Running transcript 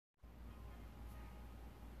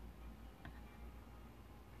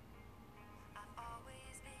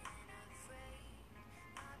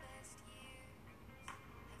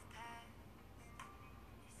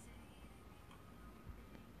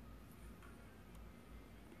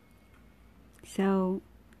So,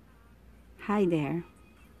 hi there.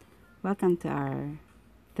 Welcome to our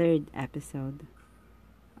third episode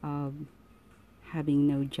of Having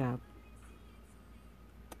No Job.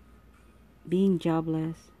 Being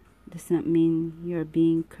jobless does not mean you're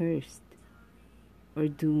being cursed or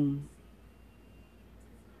doomed.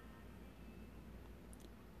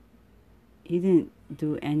 You didn't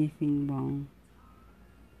do anything wrong.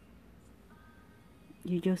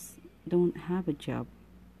 You just don't have a job.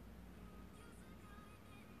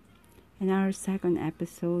 In our second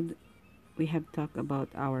episode, we have talked about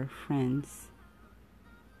our friends,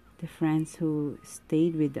 the friends who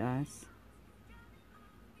stayed with us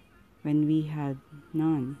when we had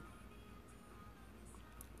none.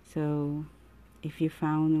 So, if you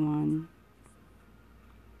found one,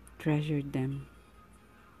 treasure them.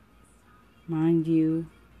 Mind you,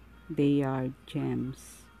 they are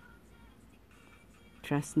gems.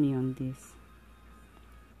 Trust me on this.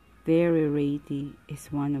 Their rarity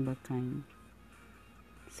is one of a kind.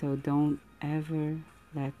 So don't ever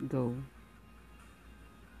let go.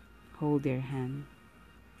 Hold their hand.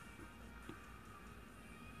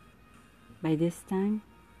 By this time,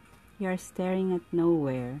 you are staring at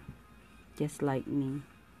nowhere, just like me.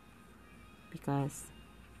 Because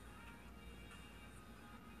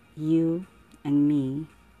you and me,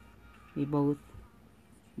 we both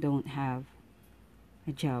don't have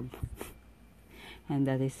a job. And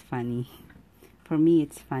that is funny. For me,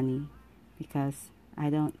 it's funny because I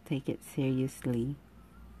don't take it seriously.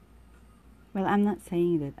 Well, I'm not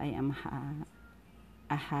saying that I am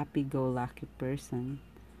a happy-go-lucky person.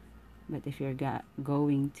 But if you're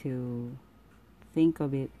going to think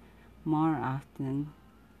of it more often,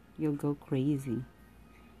 you'll go crazy.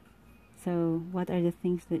 So, what are the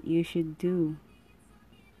things that you should do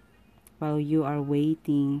while you are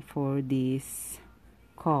waiting for this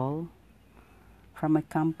call from a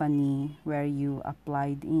company where you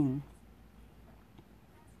applied in?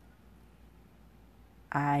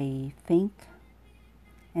 I think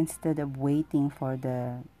instead of waiting for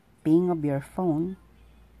the ping of your phone,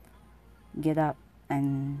 get up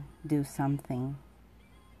and do something.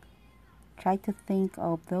 Try to think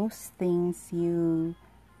of those things you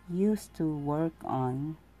used to work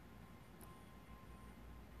on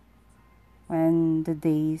when the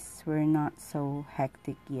days were not so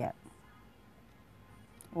hectic yet.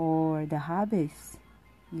 Or the hobbies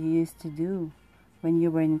you used to do when you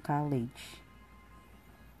were in college.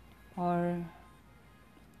 Or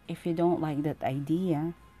if you don't like that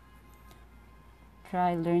idea,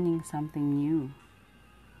 try learning something new.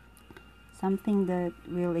 Something that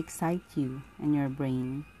will excite you and your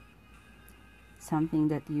brain. Something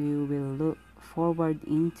that you will look forward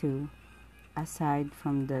into aside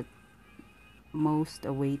from the most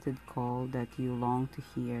awaited call that you long to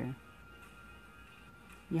hear.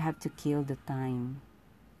 You have to kill the time,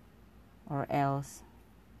 or else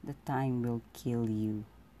the time will kill you.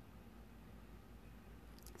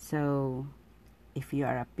 So, if you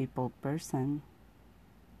are a people person,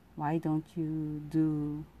 why don't you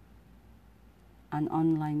do an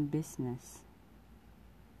online business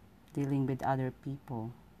dealing with other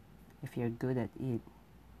people if you're good at it?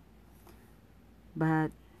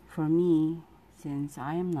 But for me, since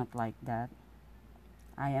I am not like that,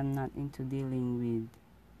 I am not into dealing with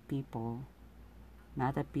people,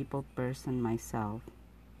 not a people person myself.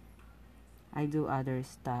 I do other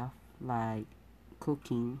stuff like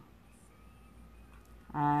cooking.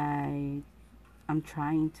 I'm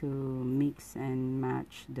trying to mix and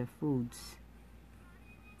match the foods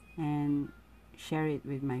and share it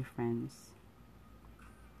with my friends.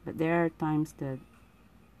 But there are times that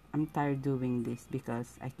I'm tired doing this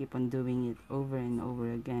because I keep on doing it over and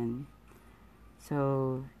over again.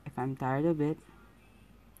 So if I'm tired of it,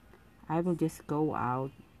 I will just go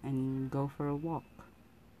out and go for a walk.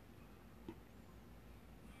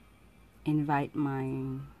 Invite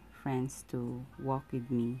my friends to walk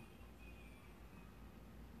with me.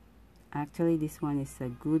 Actually, this one is a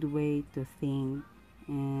good way to think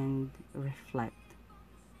and reflect.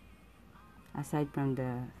 Aside from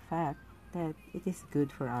the fact that it is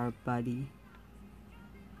good for our body.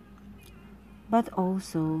 But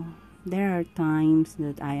also, there are times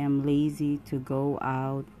that I am lazy to go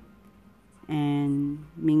out and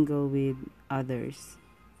mingle with others.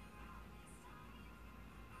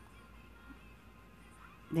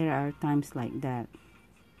 There are times like that.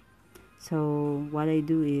 So what I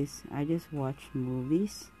do is I just watch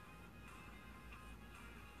movies,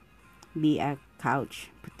 be a couch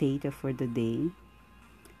potato for the day,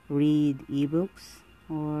 read ebooks,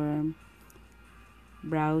 or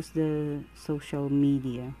browse the social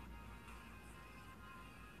media.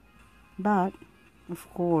 But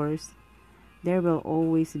of course, There will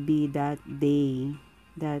always be that day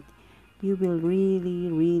that you will really,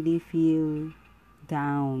 really feel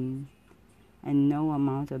down, and no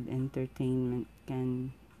amount of entertainment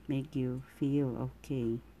can make you feel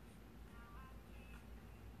okay.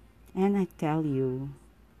 And I tell you,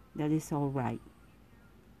 that is all right.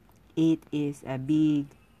 It is a big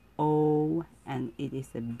O and it is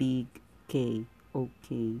a big K.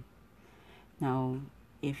 Okay. Now,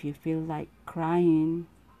 if you feel like crying,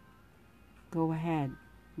 go ahead.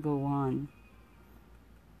 Go on.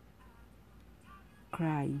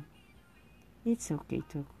 Cry. It's okay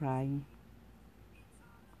to cry.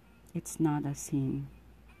 It's not a sin.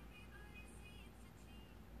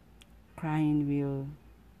 Crying will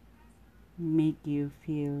make you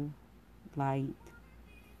feel light,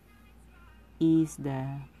 ease the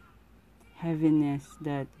heaviness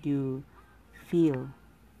that you feel.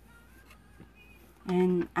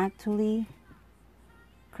 And actually,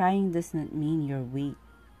 crying does not mean you're weak.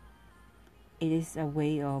 It is a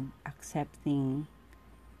way of accepting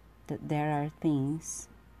that there are things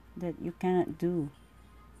that you cannot do.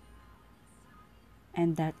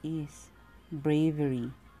 And that is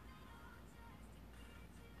bravery.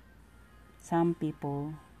 Some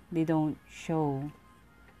people, they don't show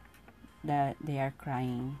that they are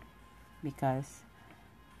crying because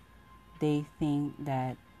they think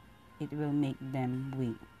that it will make them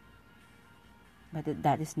weak. But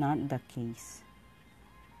that is not the case.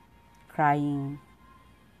 Crying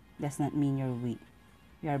does not mean you're weak.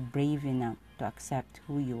 You are brave enough to accept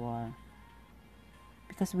who you are.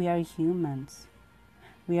 Because we are humans.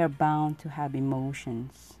 We are bound to have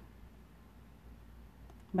emotions.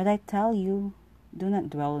 But I tell you, do not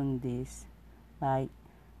dwell on this, like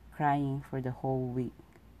crying for the whole week.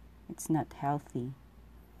 It's not healthy.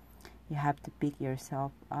 You have to pick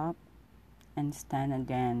yourself up and stand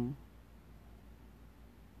again.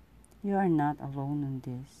 You are not alone in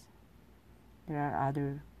this. There are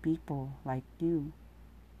other people like you,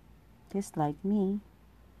 just like me.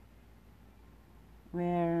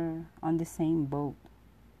 We're on the same boat.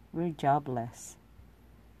 We're jobless.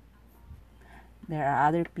 There are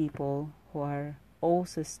other people who are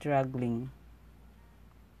also struggling.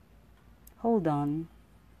 Hold on.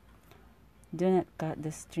 Do not cut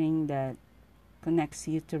the string that connects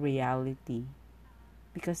you to reality,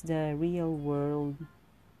 because the real world,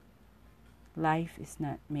 life is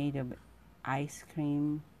not made of ice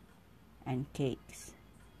cream and cakes.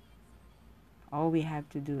 All we have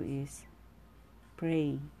to do is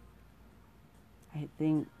pray. I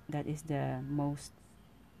think that is the most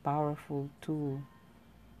powerful tool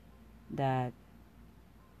that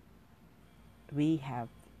we have.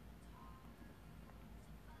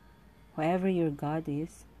 Whoever your God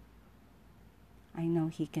is, I know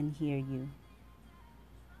He can hear you.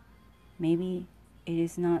 Maybe it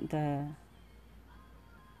is not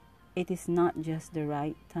just the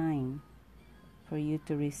right time for you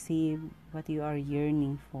to receive what you are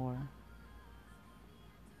yearning for.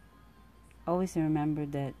 Always remember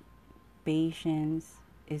that patience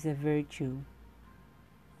is a virtue.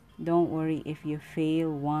 Don't worry if you fail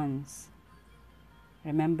once.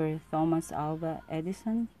 Remember Thomas Alva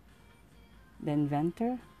Edison, the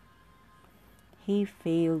inventor? He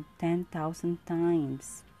failed 10,000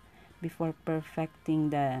 times before perfecting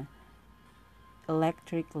the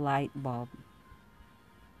electric light bulb.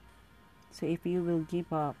 So if you will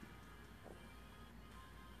give up,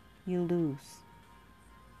 you lose.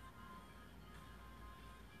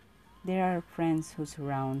 There are friends who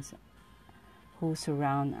surround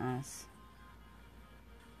us.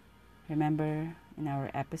 Remember in our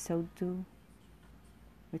episode 2,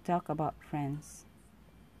 we talk about friends.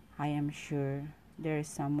 I am sure there is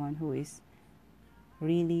someone who is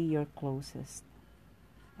really your closest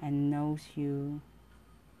and knows you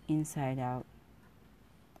inside out.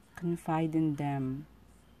 Confide in them.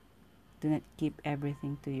 Do not keep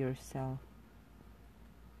everything to yourself.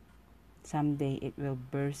 Someday it will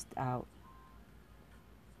burst out,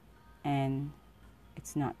 and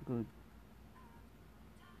it's not good.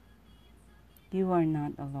 You are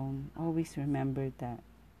not alone. Always remember that.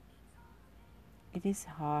 It is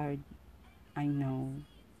hard. I know.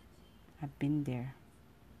 I've been there.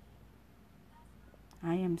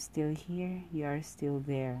 I am still here. You are still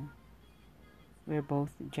there. We're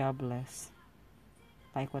both jobless,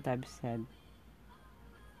 like what I've said.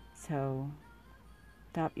 So,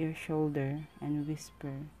 tap your shoulder and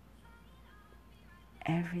whisper,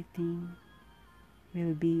 everything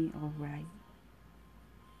will be alright.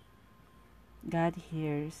 God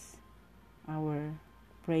hears our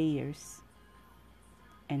prayers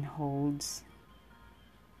and holds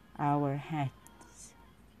our hands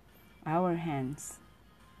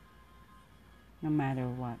no matter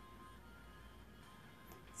what.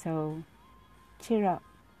 So cheer up.